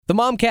The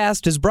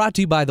Momcast is brought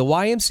to you by the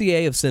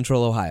YMCA of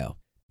Central Ohio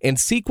and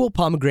Sequel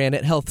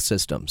Pomegranate Health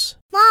Systems.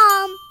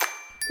 Mom.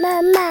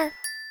 Mama.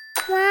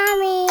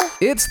 Mommy.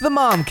 It's the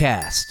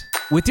Momcast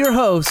with your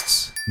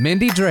hosts,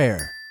 Mindy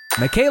Dreher,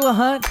 Michaela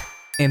Hunt,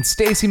 and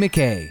Stacy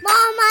McKay. Mom,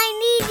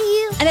 I need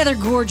you. Another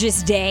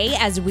gorgeous day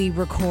as we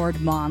record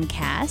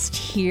Momcast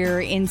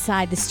here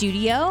inside the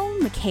studio.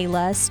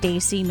 Michaela,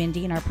 Stacy,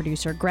 Mindy, and our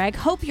producer, Greg.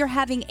 Hope you're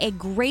having a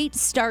great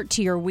start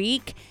to your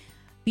week.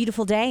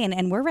 Beautiful day,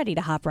 and we're ready to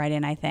hop right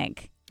in, I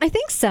think. I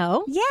think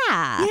so. Yeah.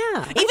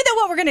 Yeah. Even though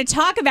what we're going to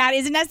talk about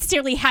isn't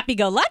necessarily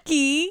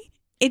happy-go-lucky,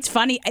 it's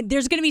funny.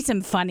 There's going to be some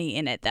funny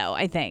in it, though,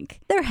 I think.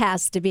 There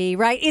has to be,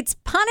 right? It's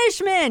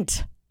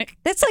punishment.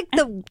 That's like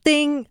the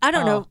thing. I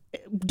don't know.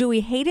 Do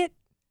we hate it?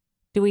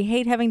 Do we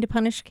hate having to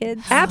punish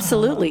kids?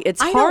 Absolutely.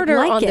 It's I don't harder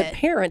like on it. the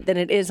parent than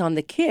it is on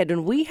the kid.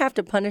 And we have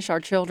to punish our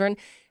children.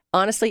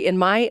 Honestly, in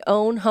my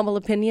own humble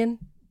opinion,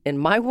 in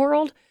my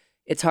world,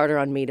 it's harder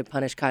on me to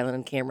punish Kylan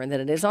and Cameron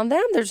than it is on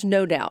them. There's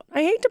no doubt.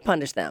 I hate to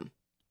punish them.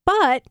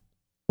 But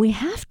we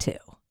have to.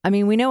 I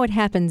mean, we know what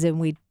happens when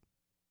we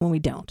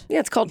don't. Yeah,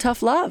 it's called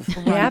tough love.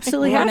 We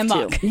absolutely Run have to.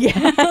 amok.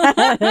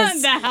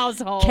 Yes. The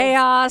household.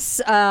 Chaos.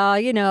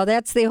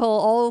 That's the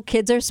whole,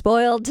 kids are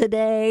spoiled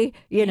today.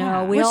 We Which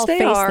all they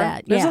face are.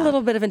 that. There's Yeah. a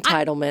little bit of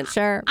entitlement.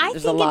 Sure. I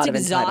There's think a lot it's of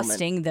entitlement.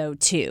 exhausting, though,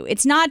 too.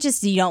 It's not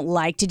just you don't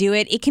like to do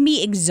it. It can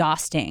be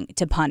exhausting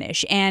to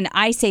punish. And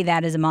I say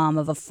that as a mom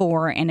of a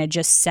 4 and a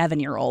just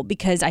 7-year-old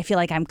because I feel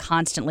like I'm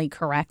constantly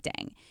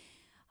correcting.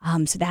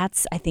 So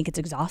I think it's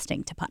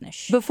exhausting to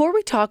punish. Before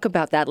we talk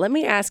about that, let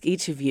me ask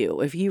each of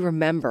you if you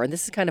remember, and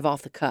this is kind of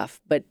off the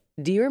cuff, but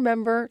do you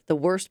remember the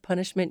worst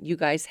punishment you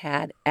guys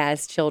had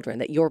as children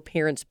that your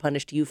parents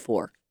punished you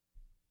for?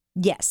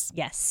 Yes.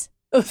 Yes.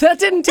 Oh, that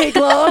didn't take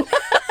long.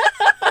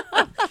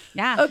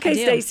 Yeah. Okay, I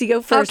do. Stacey,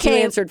 go first. You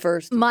Okay. answered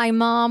first. My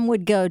mom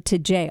would go to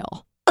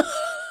jail.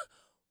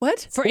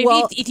 What? For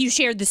Well- if you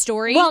shared the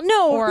story? Well,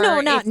 no,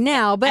 or not if-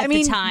 now. But at I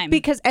mean, the time.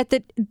 because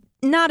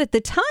not at the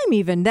time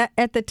even, that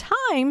at the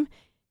time,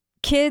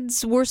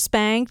 kids were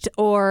spanked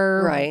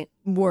or Right.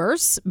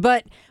 worse.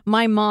 But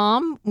my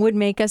mom would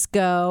make us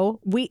go.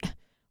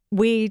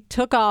 We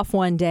took off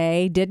one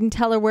day, didn't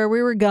tell her where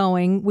we were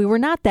going. We were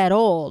not that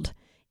old.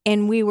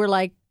 And we were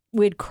like,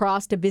 we'd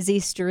crossed a busy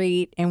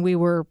street and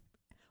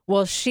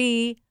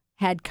she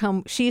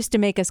used to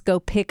make us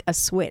go pick a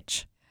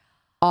switch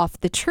off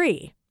the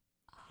tree.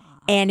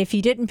 And if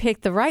you didn't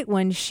pick the right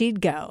one,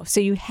 she'd go. So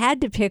you had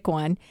to pick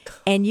one,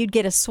 and you'd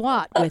get a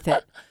swat with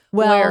it.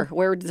 Well,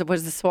 Where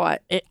was the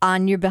SWAT?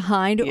 on your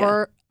behind,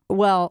 Yeah.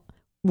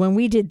 when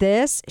we did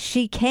this,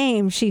 she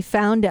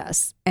found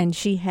us, and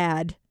she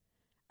had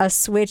a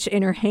switch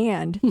in her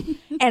hand.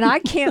 And I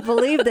can't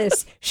believe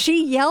this.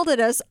 She yelled at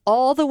us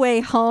all the way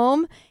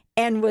home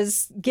and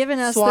was giving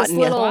us Swatting this you.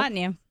 little Swatting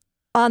you.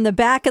 on the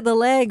back of the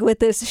leg with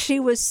this. She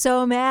was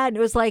so mad. It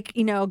was like,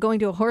 going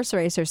to a horse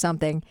race or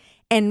something.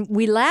 And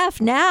we laugh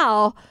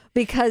now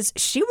because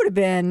she would have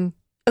been.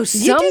 Oh, If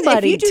you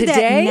somebody do that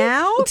today?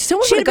 now,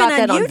 Someone she'd would have have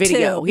got been that on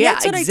video. YouTube. Yeah,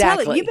 That's what I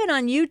exactly. tell you. You've been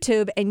on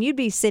YouTube and you'd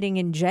be sitting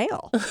in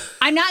jail.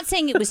 I'm not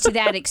saying it was to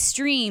that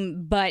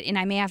extreme, and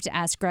I may have to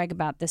ask Greg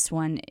about this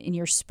one in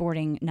your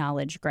sporting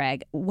knowledge,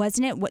 Greg.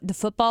 Wasn't it the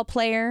football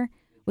player?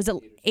 Was it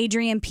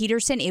Adrian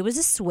Peterson? It was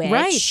a switch.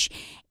 Right.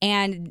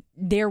 And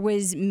there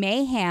was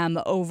mayhem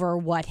over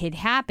what had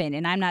happened.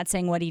 And I'm not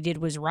saying what he did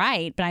was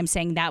right, but I'm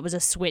saying that was a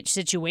switch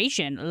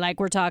situation. Like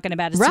we're talking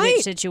about a Right.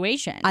 switch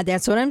situation.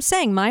 That's what I'm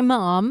saying. My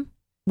mom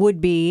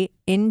would be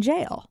in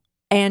jail.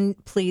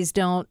 And please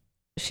don't.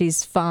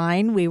 She's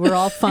fine. We were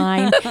all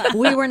fine.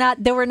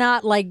 There were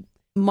not like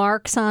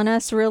marks on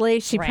us, really.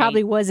 She Right.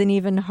 probably wasn't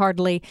even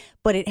hardly,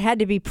 but it had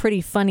to be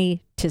pretty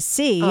funny to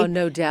see. Oh,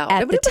 no doubt.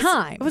 At But the it was-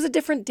 time. It was a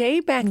different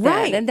day back then,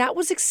 Right. and that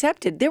was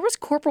accepted. There was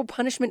corporal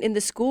punishment in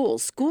the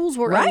schools. Schools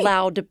were Right.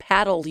 allowed to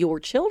paddle your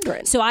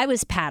children. So I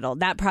was paddled.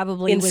 That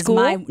probably In was school?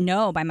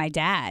 by my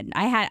dad.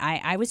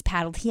 I was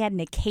paddled. He had an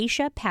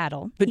acacia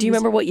paddle. But do you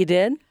remember what you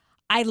did?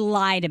 I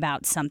lied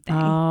about something,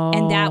 Oh.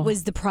 and that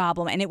was the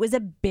problem. And it was a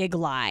big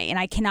lie, and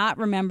I cannot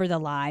remember the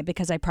lie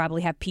because I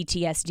probably have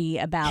PTSD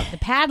about the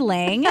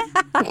paddling.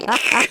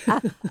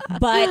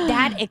 But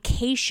that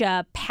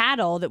acacia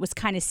paddle that was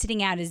kind of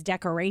sitting out as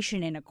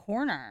decoration in a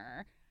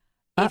corner,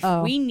 if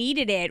we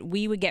needed it,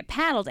 we would get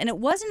paddled. And it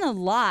wasn't a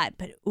lot,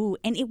 but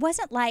and it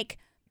wasn't like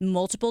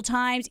multiple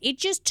times. It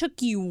just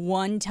took you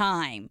one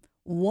time,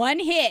 one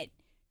hit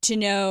to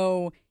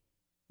know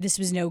this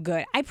was no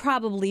good. I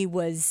probably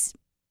was...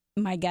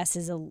 My guess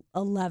is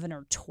 11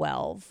 or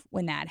 12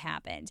 when that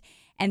happened.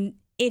 And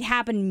it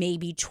happened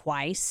maybe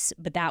twice,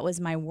 but that was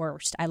my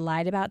worst. I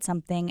lied about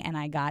something and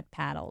I got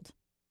paddled.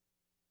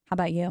 How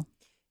about you?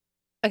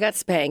 I got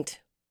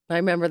spanked. I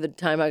remember the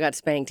time I got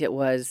spanked.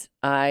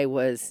 I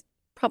was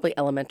probably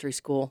elementary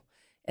school,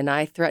 and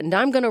I threatened,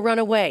 I'm going to run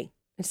away.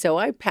 And so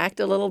I packed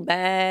a little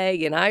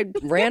bag and I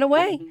ran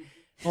away.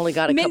 Only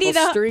got a Mindy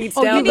couple the- streets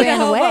oh, down Mindy there.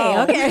 the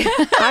hobo. Okay.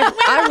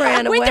 I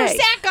ran away. With her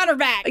sack on her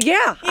back.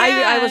 Yeah. I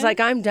Yeah. was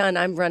like, I'm done.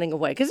 I'm running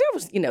away. Because there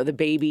was, the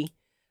baby.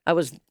 I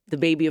was the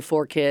baby of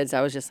 4 kids.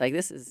 I was just like,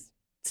 this is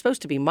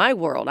supposed to be my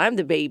world. I'm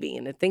the baby.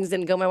 And if things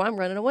didn't go my way, I'm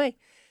running away.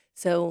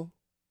 So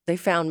they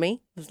found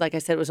me. It was like I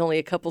said, it was only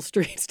a couple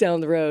streets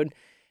down the road.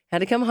 Had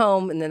to come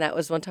home. And then that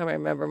was one time I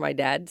remember my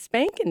dad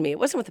spanking me. It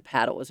wasn't with a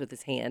paddle, it was with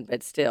his hand.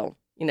 But still,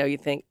 you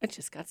think, I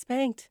just got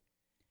spanked.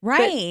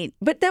 Right.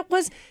 But that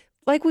was,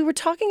 like we were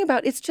talking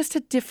about, it's just a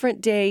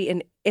different day,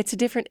 and it's a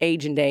different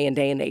age and day and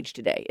age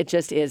today. It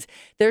just is.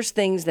 There's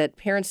things that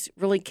parents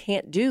really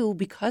can't do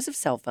because of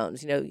cell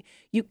phones.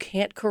 You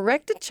can't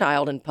correct a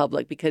child in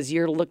public because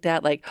you're looked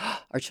at like,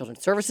 our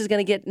children's service is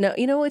going to get,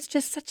 no, it's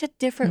just such a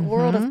different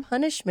world of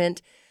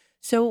punishment.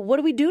 So what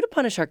do we do to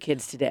punish our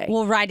kids today?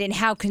 Well, right. And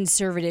how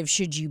conservative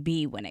should you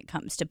be when it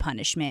comes to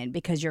punishment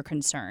because you're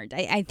concerned?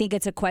 I think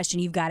it's a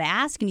question you've got to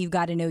ask, and you've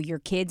got to know your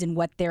kids and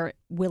what they're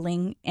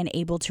willing and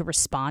able to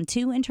respond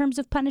to in terms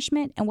of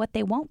punishment and what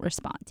they won't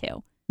respond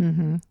to.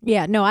 Mm-hmm.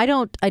 Yeah, no, I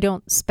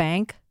don't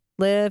spank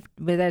Liv.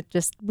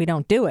 We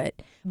don't do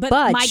it. But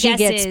my she guess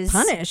gets is-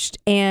 punished,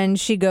 and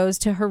she goes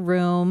to her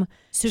room.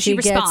 So she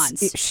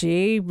responds.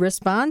 She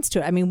responds to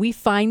it. I mean, we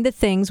find the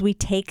things, we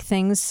take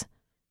things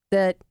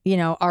that,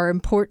 are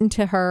important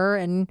to her,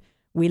 and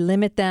we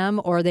limit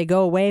them, or they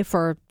go away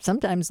for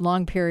sometimes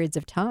long periods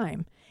of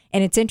time.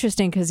 And it's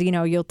interesting because,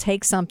 you'll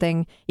take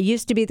something. It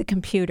used to be the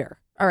computer.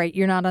 All right,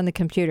 you're not on the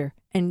computer.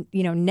 And,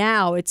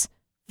 now it's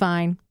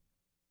fine.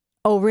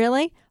 Oh,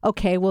 really?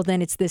 Okay, well,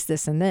 then it's this,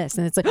 and this.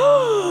 And it's like,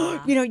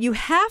 you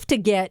have to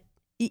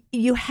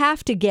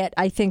get,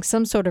 I think,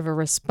 some sort of a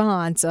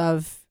response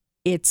of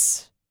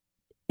it's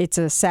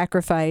a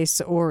sacrifice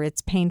or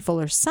it's painful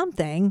or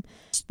something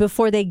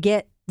before they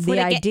get the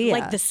idea.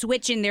 Like the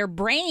switch in their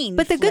brain.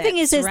 But the good thing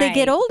is, as they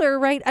get right. older,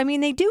 right? I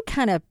mean, they do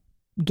kind of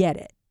get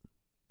it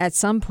at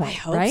some point, I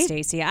hope, right?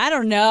 Stacey. I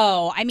don't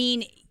know. I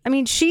mean,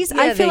 she's.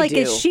 Yeah, I feel they like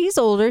do. as she's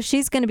older,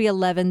 she's going to be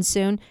 11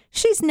 soon.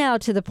 She's now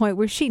to the point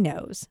where she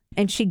knows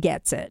and she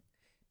gets it.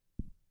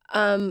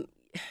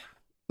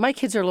 My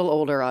kids are a little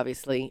older,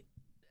 obviously.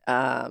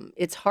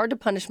 It's hard to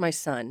punish my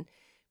son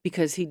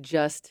because he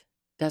just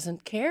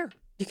doesn't care.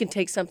 You can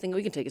take something.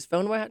 We can take his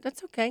phone away.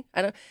 That's okay.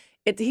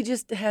 He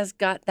just has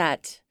got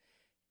that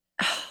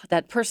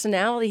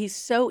personality. He's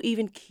so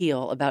even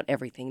keel about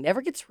everything.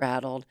 Never gets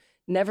rattled.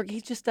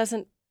 He just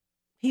doesn't.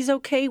 He's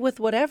okay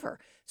with whatever.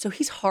 So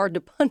he's hard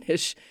to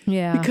punish.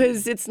 Yeah.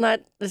 Because it's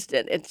not.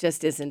 It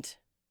just isn't.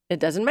 It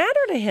doesn't matter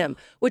to him,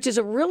 which is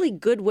a really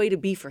good way to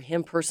be for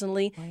him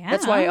personally. Well, yeah.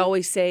 That's why I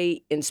always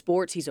say in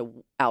sports he's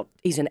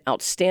an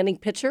outstanding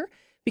pitcher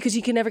because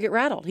he can never get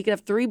rattled. He could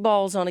have 3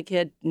 balls on a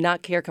kid,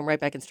 not care, come right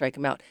back and strike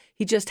him out.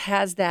 He just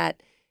has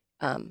that.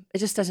 It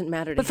just doesn't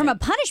matter to him. but from a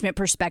punishment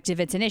perspective,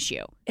 it's an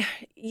issue.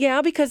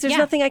 Yeah, because there's Yeah.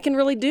 nothing I can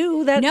really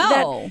do.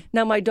 No.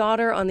 Now, my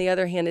daughter, on the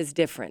other hand, is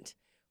different,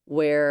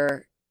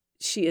 where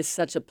she is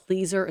such a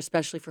pleaser,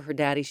 especially for her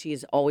daddy. She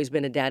has always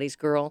been a daddy's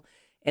girl.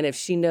 And if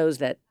she knows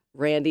that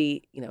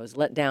Randy, is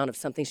let down of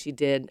something she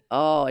did,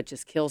 it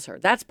just kills her.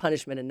 That's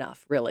punishment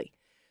enough, really.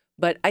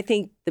 But I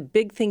think the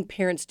big thing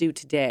parents do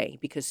today,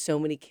 because so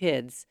many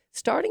kids,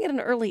 starting at an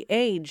early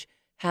age,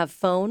 have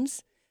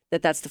phones,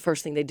 that's the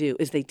first thing they do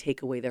is they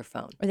take away their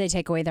phone. Or they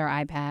take away their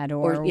iPad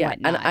or yeah,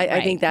 whatnot. and I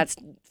right. think that's,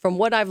 from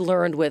what I've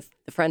learned with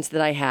the friends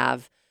that I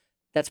have,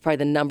 that's probably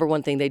the number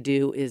one thing they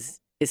do is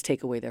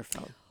take away their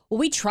phone. Well,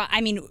 we try.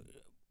 I mean,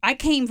 I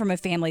came from a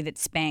family that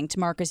spanked.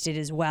 Marcus did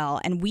as well.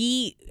 And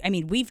we've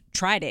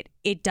tried it.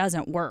 It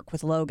doesn't work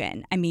with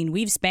Logan. I mean,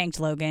 we've spanked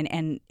Logan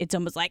and it's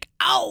almost like,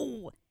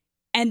 oh,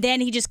 and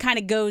then he just kind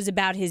of goes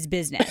about his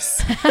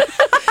business.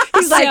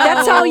 He's like,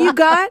 that's all you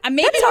got?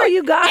 Maybe That's all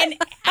you got? And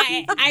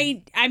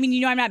I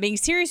mean, I'm not being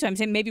serious. So I'm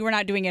saying maybe we're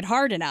not doing it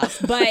hard enough.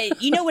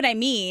 But you know what I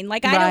mean?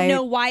 Like, I don't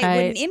know why it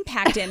wouldn't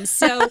impact him.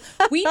 So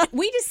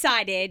we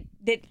decided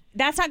that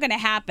that's not going to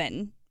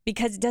happen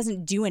because it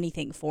doesn't do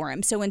anything for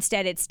him. So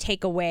instead, it's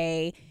take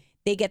away.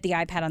 They get the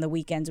iPad on the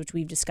weekends, which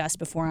we've discussed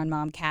before on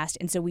Momcast.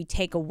 And so we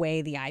take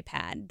away the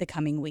iPad the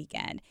coming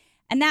weekend.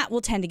 And that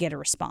will tend to get a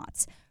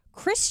response.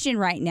 Christian,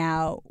 right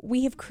now,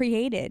 we have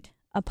created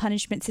a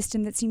punishment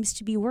system that seems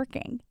to be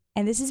working.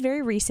 And this is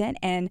very recent,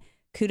 and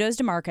kudos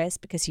to Marcus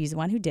because he's the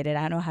one who did it.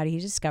 I don't know how he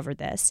discovered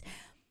this.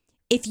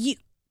 If you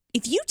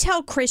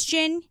tell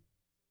Christian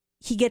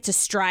he gets a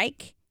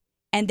strike,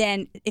 and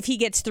then if he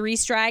gets 3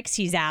 strikes,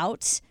 he's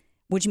out,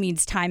 which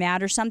means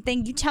timeout or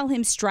something, you tell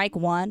him strike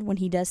 1 when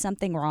he does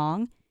something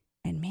wrong,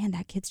 and man,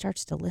 that kid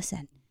starts to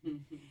listen.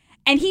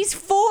 And he's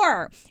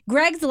 4.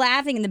 Greg's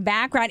laughing in the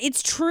background.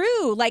 It's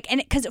true.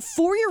 And because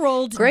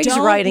 4-year-olds Greg's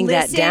don't writing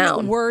that listen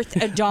down. worth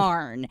a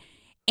darn.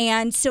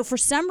 And so for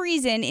some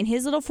reason in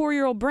his little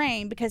 4-year-old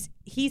brain, because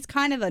he's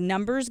kind of a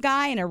numbers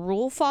guy and a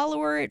rule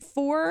follower at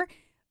 4,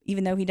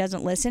 even though he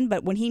doesn't listen,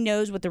 but when he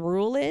knows what the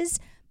rule is,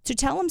 to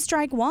tell him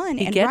strike 1.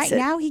 He and gets right it.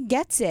 now he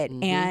gets it.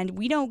 Mm-hmm. And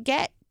we don't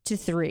get to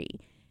 3.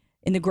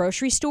 In the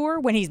grocery store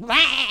when he's,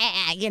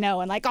 and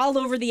all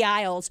over the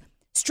aisles,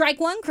 strike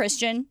 1,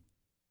 Christian.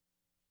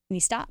 And he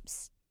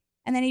stops.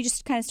 And then he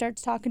just kind of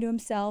starts talking to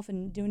himself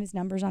and doing his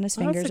numbers on his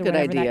Well, that's fingers a or good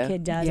whatever idea. that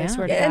kid does. Yeah. I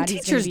swear to Yeah, God. and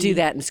he's teachers gonna do be-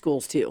 that in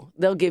schools too.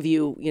 They'll give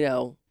you,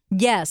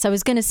 Yes, I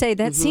was going to say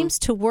that seems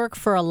to work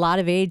for a lot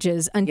of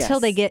ages until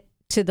Yes. they get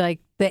to the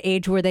the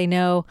age where they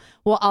know,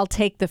 well, I'll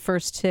take the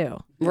first two.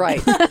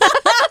 Right.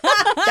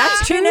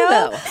 That's true,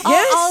 though.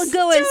 I'll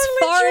go as totally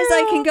far as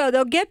I true. can go.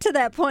 They'll get to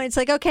that point. It's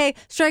like, okay,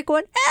 strike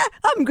one.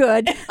 I'm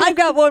good. I've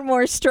got one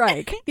more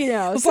strike.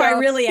 Before I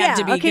really have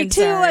to be okay,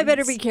 two, I concerned.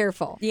 better be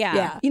careful.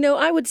 Yeah. You know,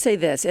 I would say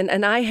this,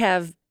 and I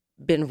have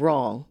been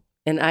wrong,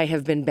 and I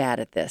have been bad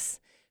at this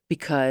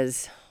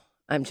because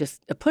I'm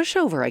just a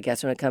pushover, I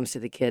guess, when it comes to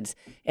the kids.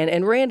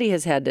 And Randy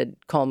has had to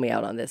call me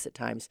out on this at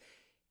times.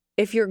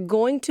 If you're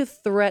going to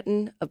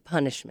threaten a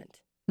punishment,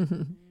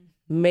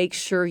 make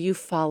sure you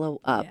follow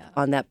up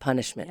on that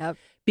punishment. Yep.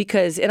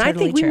 Because, and I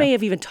Totally think we true. may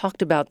have even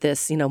talked about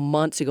this,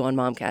 months ago on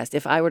Momcast.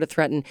 If I were to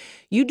threaten,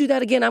 you do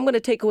that again, I'm going to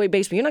take away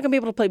baseball. You're not going to be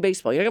able to play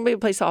baseball. You're not going to be able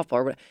to play softball.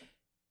 Or whatever.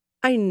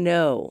 I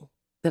know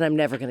that I'm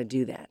never going to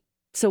do that.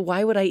 So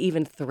why would I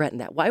even threaten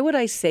that? Why would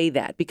I say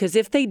that? Because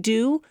if they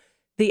do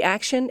the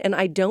action and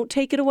I don't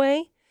take it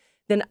away,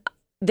 then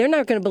they're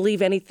not going to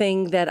believe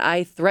anything that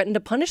I threaten to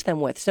punish them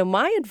with. So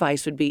my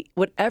advice would be,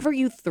 whatever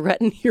you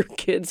threaten your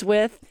kids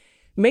with,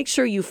 make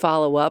sure you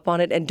follow up on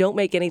it and don't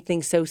make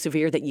anything so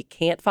severe that you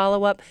can't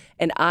follow up.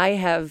 And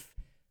I've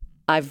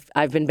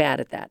been bad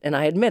at that, and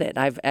I admit it.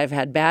 I've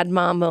had bad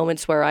mom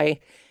moments where I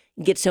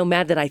get so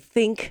mad that I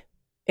think,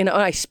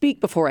 I speak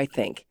before I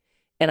think,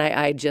 and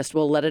I just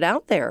will let it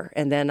out there,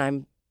 and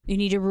then You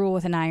need to rule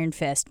with an iron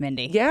fist,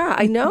 Mindy. yeah,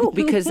 I know,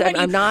 because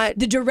I'm not.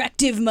 The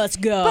directive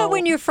must go. But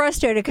when you're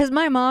frustrated, because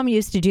my mom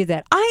used to do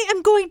that, I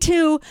am going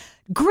to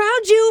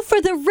ground you for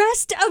the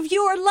rest of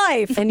your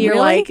life. And you're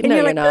Really? like, And no,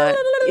 you're you're not.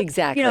 "Blah."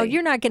 Exactly.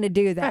 You're not going to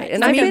do that. Right.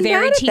 And I'm I've a been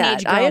very bad at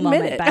teenage that. I girl admit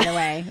moment, it. by the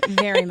way.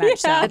 Very much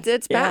so.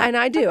 It's bad, and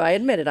I do. I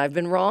admit it. I've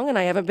been wrong, and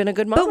I haven't been a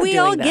good mom. But at we doing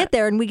all that. get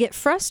there and we get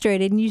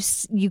frustrated, and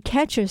you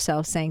catch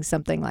yourself saying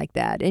something like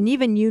that. And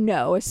even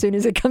as soon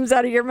as it comes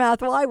out of your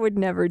mouth, well, I would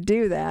never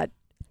do that.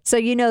 So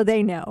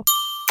they know.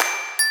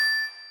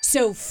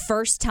 So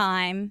first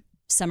time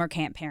summer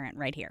camp parent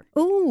right here.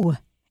 Ooh.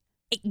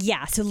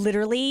 Yeah, so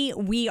literally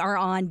we are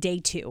on day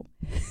 2.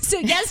 So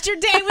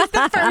yesterday was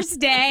the first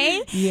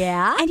day.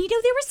 Yeah. And there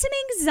was some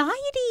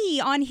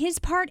anxiety on his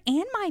part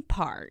and my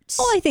part.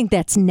 Well, I think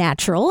that's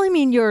natural. I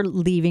mean, you're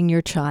leaving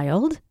your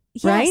child,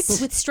 Yes, right?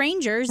 with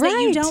strangers that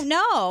you Right. don't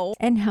know.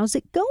 And how's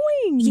it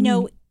going?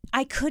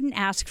 I couldn't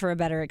ask for a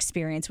better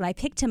experience. When I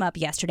picked him up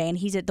yesterday, and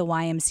he's at the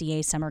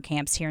YMCA summer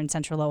camps here in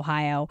Central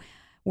Ohio.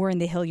 We're in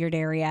the Hilliard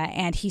area,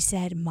 and he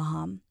said,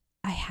 "Mom,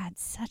 I had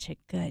such a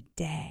good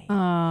day."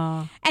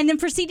 Oh. And then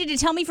proceeded to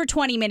tell me for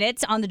 20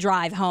 minutes on the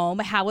drive home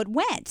how it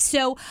went.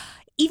 So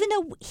even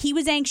though he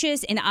was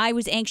anxious and I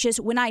was anxious,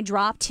 when I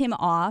dropped him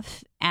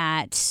off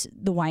at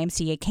the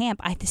YMCA camp,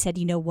 I said,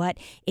 you know what?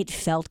 It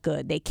felt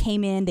good. They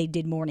came in, they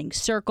did morning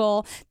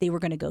circle. They were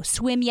going to go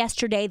swim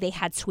yesterday. They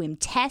had swim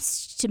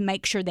tests to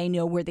make sure they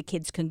know where the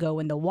kids can go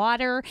in the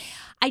water.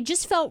 I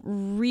just felt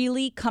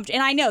really comfortable.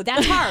 And I know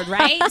that's hard,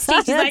 right?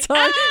 Stacey's like,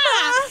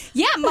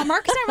 Yeah,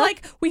 Marcus and I were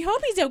like, we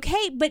hope he's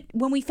okay. But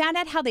when we found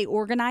out how they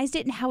organized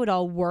it and how it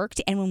all worked,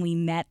 and when we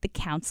met the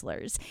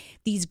counselors,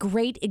 these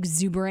great,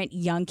 exuberant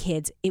young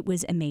kids, it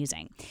was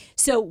amazing.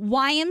 So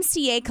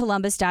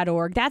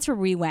YMCAColumbus.org, that's where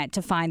we went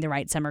to find the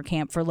right summer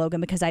camp for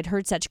Logan, because I'd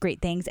heard such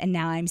great things, and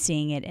now I'm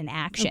seeing it in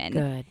action.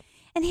 Good.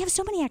 And they have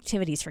so many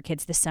activities for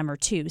kids this summer,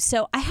 too.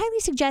 So I highly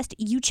suggest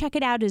you check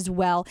it out as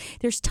well.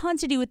 There's tons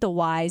to do with the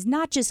Ys,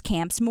 not just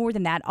camps, more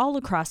than that, all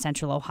across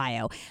Central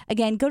Ohio.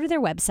 Again, go to their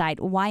website,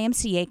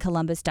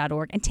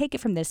 ymcacolumbus.org, and take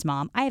it from this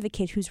mom. I have a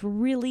kid who's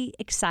really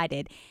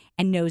excited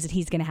and knows that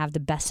he's going to have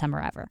the best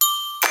summer ever.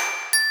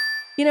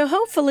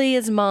 Hopefully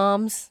as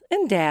moms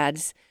and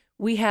dads,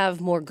 we have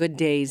more good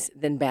days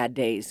than bad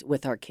days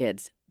with our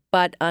kids.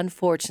 But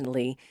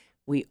unfortunately,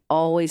 we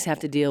always have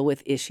to deal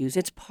with issues.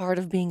 It's part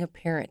of being a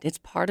parent. It's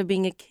part of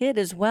being a kid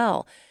as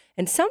well.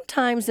 And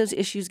sometimes those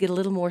issues get a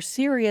little more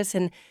serious,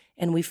 and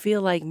we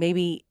feel like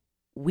maybe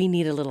we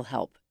need a little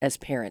help as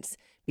parents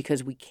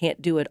because we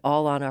can't do it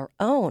all on our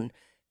own.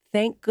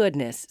 Thank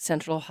goodness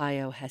Central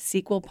Ohio has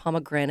Sequel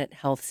Pomegranate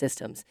Health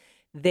Systems.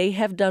 They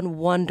have done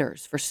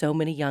wonders for so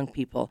many young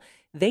people.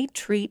 They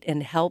treat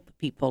and help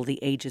people the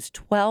ages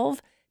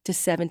 12 to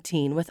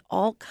 17 with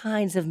all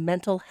kinds of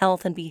mental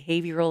health and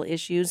behavioral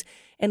issues.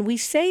 And we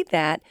say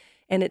that,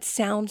 and it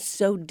sounds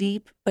so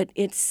deep, but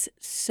it's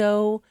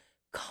so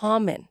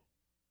common.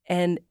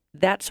 And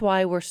that's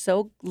why we're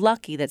so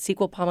lucky that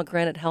Sequel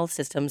Pomegranate Health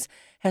Systems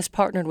has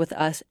partnered with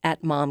us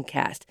at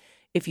Momcast.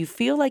 If you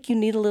feel like you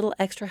need a little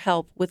extra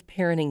help with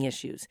parenting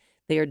issues,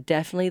 they are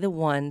definitely the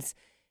ones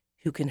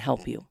who can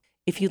help you.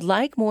 If you'd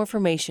like more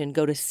information,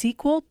 go to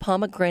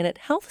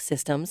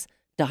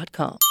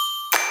sequelpomegranatehealthsystems.com.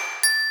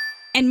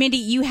 And Mindy,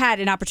 you had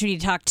an opportunity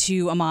to talk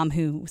to a mom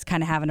who was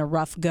kind of having a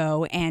rough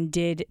go and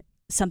did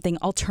something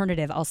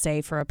alternative, I'll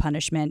say, for a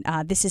punishment.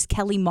 This is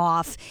Kelly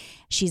Moff.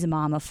 She's a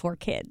mom of 4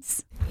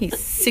 kids. He's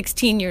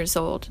 16 years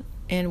old,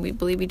 and we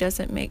believe he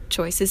doesn't make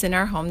choices in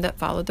our home that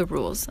follow the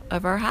rules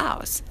of our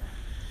house.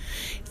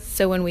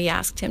 So when we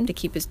asked him to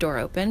keep his door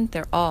open,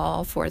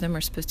 all 4 of them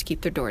are supposed to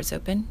keep their doors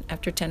open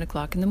after 10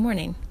 o'clock in the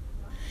morning.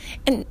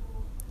 And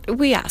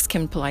we asked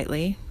him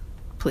politely,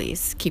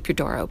 please keep your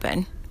door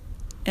open.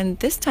 And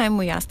this time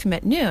we asked him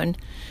at noon.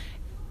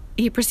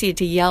 He proceeded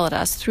to yell at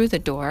us through the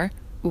door.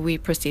 We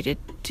proceeded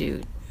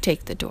to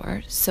take the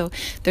door. So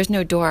there's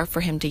no door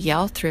for him to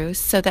yell through.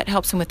 So that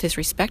helps him with his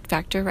respect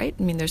factor, right?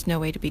 I mean, there's no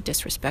way to be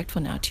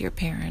disrespectful now to your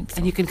parents.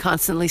 And you can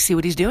constantly see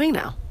what he's doing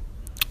now.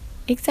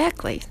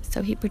 Exactly.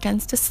 So he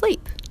pretends to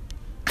sleep.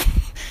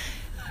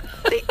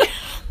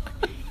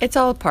 It's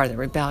all a part of the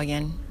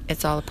rebellion.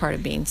 It's all a part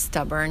of being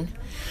stubborn.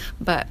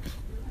 But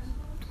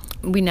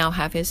we now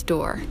have his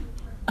door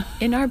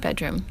in our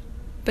bedroom.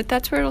 But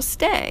that's where it'll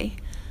stay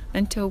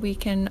until we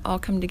can all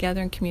come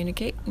together and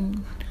communicate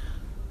and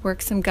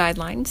work some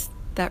guidelines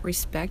that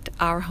respect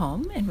our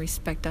home and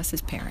respect us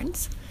as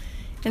parents,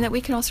 and that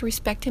we can also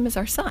respect him as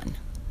our son.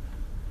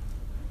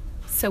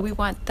 So we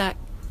want that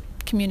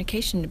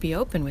communication to be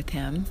open with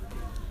him.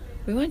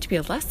 We want it to be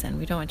a lesson.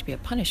 We don't want it to be a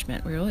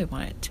punishment. We really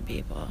want it to be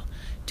able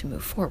to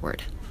move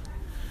forward.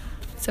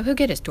 So he'll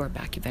get his door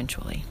back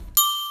eventually.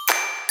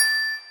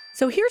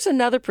 So here's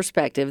another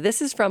perspective.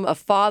 This is from a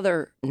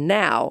father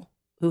now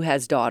who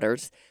has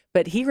daughters,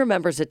 but he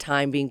remembers a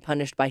time being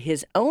punished by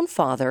his own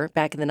father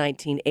back in the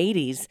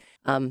 1980s.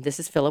 This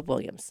is Philip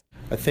Williams.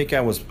 I think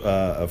I was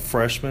a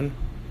freshman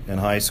in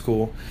high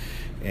school,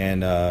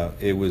 and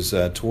it was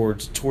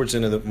towards the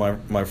end of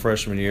my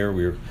freshman year.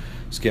 We were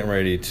just getting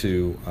ready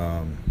to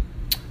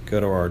go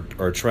to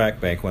our track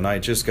bank when I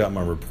just got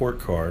my report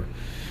card,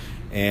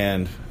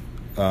 and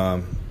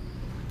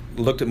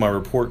looked at my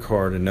report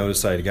card and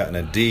noticed I had gotten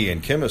a D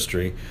in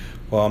chemistry.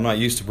 Well, I'm not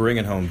used to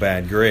bringing home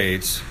bad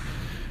grades,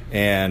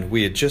 and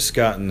we had just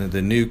gotten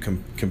the new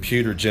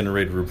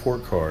computer-generated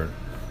report card.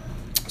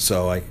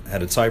 So I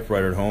had a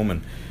typewriter at home,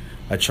 and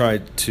I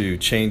tried to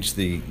change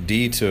the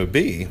D to a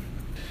B.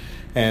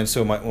 And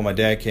so when my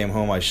dad came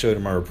home, I showed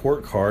him my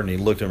report card, and he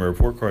looked at my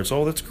report card and said,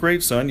 "Oh, that's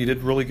great, son. You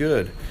did really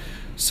good."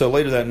 So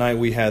later that night,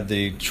 we had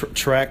the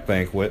track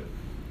banquet,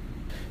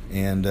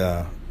 and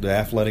the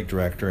athletic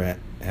director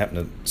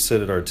happened to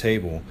sit at our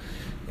table,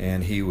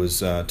 and he was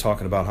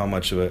talking about how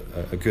much of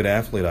a good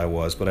athlete I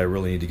was, but I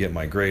really need to get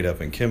my grade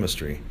up in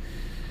chemistry.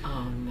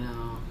 Oh,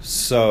 no.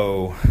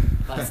 So,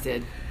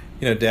 Busted.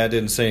 Dad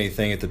didn't say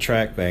anything at the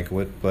track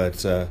banquet,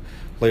 but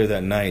later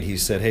that night he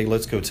said, "Hey,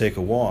 let's go take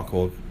a walk."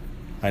 Well,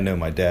 I know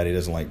my dad, he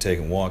doesn't like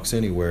taking walks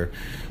anywhere.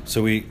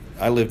 So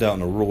I lived out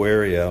in a rural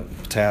area,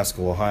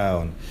 Pataskal,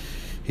 Ohio, and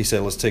he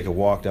said, "Let's take a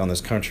walk down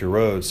this country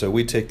road." So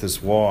we take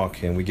this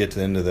walk, and we get to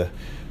the end of the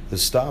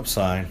stop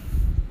sign,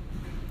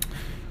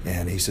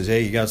 and he says,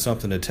 "Hey, you got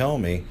something to tell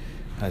me?"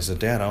 And I said,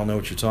 "Dad, I don't know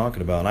what you're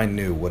talking about." And I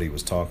knew what he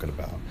was talking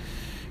about.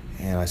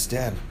 And I said,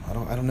 "Dad, I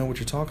don't know what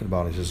you're talking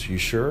about." He says, "You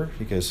sure?"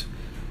 He goes,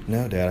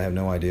 "No, Dad, I have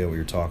no idea what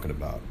you're talking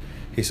about."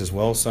 He says,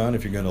 "Well, son,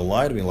 if you're going to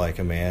lie to me like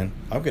a man,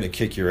 I'm going to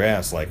kick your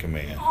ass like a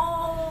man."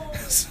 Oh.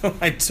 So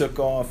I took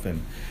off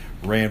and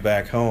ran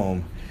back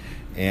home,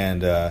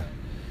 and I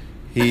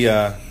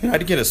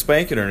didn't get a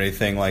spanking or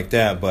anything like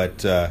that, but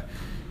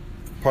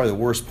probably the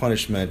worst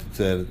punishment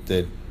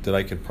that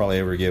I could probably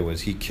ever get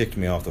was he kicked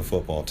me off the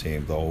football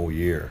team the whole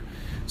year.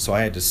 So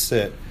I had to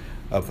sit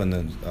up in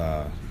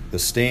the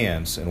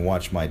stands and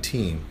watch my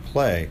team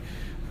play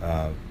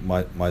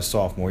my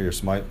sophomore year.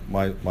 So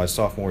my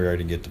sophomore year I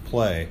didn't get to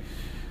play,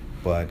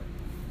 but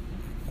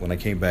when I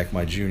came back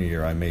my junior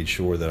year, I made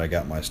sure that I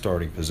got my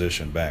starting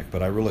position back.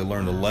 But I really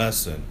learned a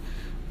lesson,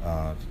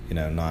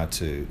 not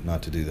to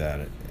do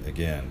that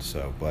again.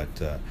 So, but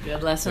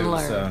good lesson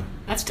learned.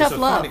 That's tough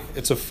love.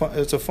 It's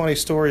a funny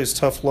story. It's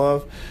tough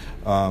love,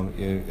 but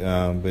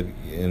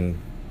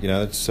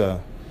it's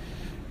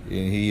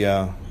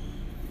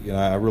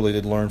I really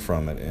did learn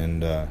from it,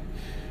 and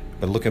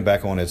but looking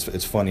back on it,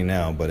 it's funny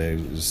now. But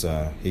it was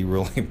he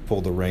really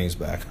pulled the reins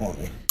back on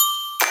me.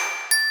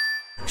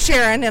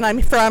 Sharon, and I'm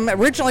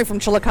originally from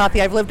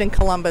Chillicothe. I've lived in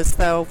Columbus,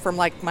 though, from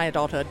my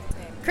adulthood.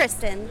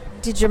 Kristen.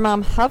 Did your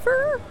mom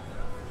hover?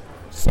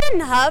 She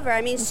didn't hover.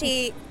 I mean,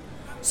 she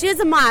was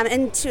a mom,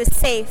 and she was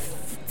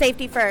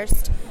safety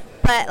first.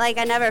 But I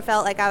never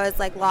felt like I was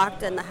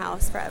locked in the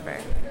house forever.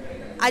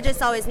 I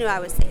just always knew I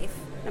was safe,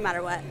 no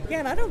matter what. Yeah,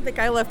 and I don't think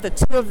I left the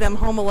two of them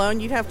home alone.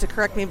 You'd have to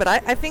correct me, but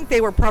I think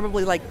they were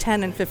probably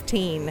 10 and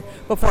 15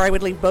 before I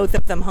would leave both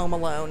of them home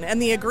alone.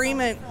 And the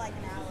agreement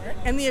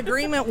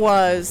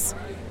was,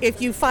 if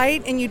you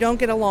fight and you don't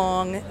get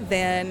along,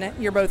 then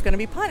you're both going to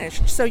be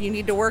punished. So you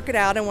need to work it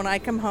out. And when I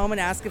come home and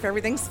ask if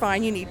everything's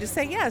fine, you need to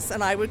say yes.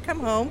 And I would come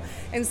home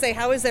and say,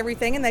 "How is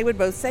everything?" And they would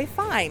both say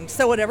fine.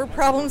 So whatever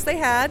problems they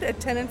had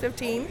at 10 and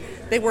 15,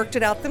 they worked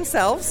it out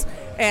themselves.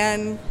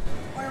 And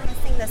Or we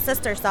sing the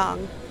sister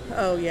song.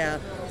 oh yeah,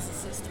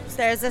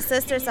 There's a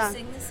sister song.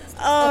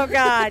 Oh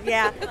God,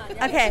 yeah.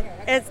 Okay,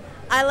 it's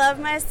 "I love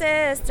my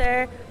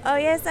sister. Oh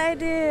yes I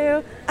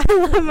do. I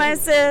love my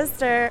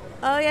sister.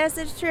 Oh yes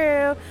it's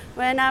true.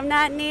 When I'm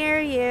not near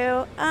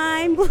you,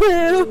 I'm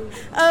blue.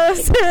 Oh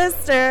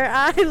sister,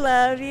 I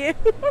love you."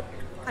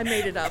 I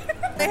made it up.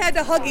 They had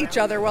to hug each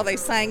other while they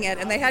sang it,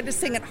 and they had to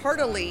sing it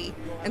heartily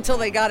until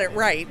they got it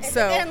right. It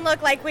So didn't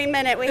look like we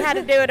meant it. We had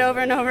to do it over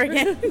and over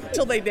again.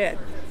 until they did.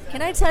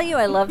 Can I tell you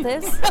I love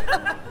this?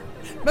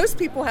 Most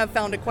people have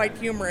found it quite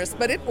humorous,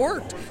 but it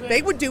worked.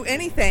 They would do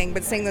anything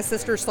but sing the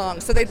sister song,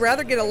 so they'd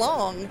rather get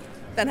along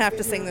than have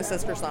to sing the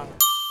sister song.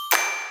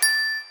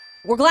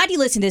 We're glad you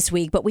listened this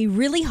week, but we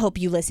really hope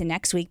you listen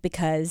next week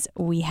because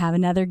we have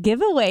another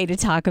giveaway to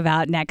talk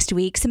about next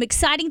week. Some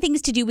exciting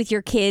things to do with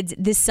your kids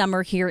this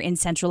summer here in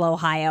Central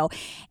Ohio.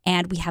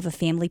 And we have a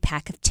family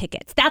pack of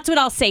tickets. That's what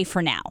I'll say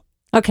for now.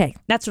 Okay.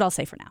 That's what I'll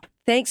say for now.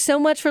 Thanks so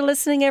much for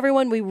listening,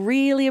 everyone. We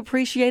really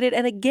appreciate it.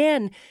 And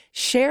again,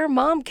 share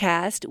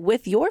Momcast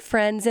with your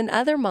friends and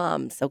other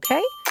moms,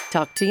 okay?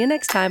 Talk to you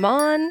next time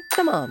on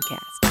the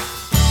Momcast.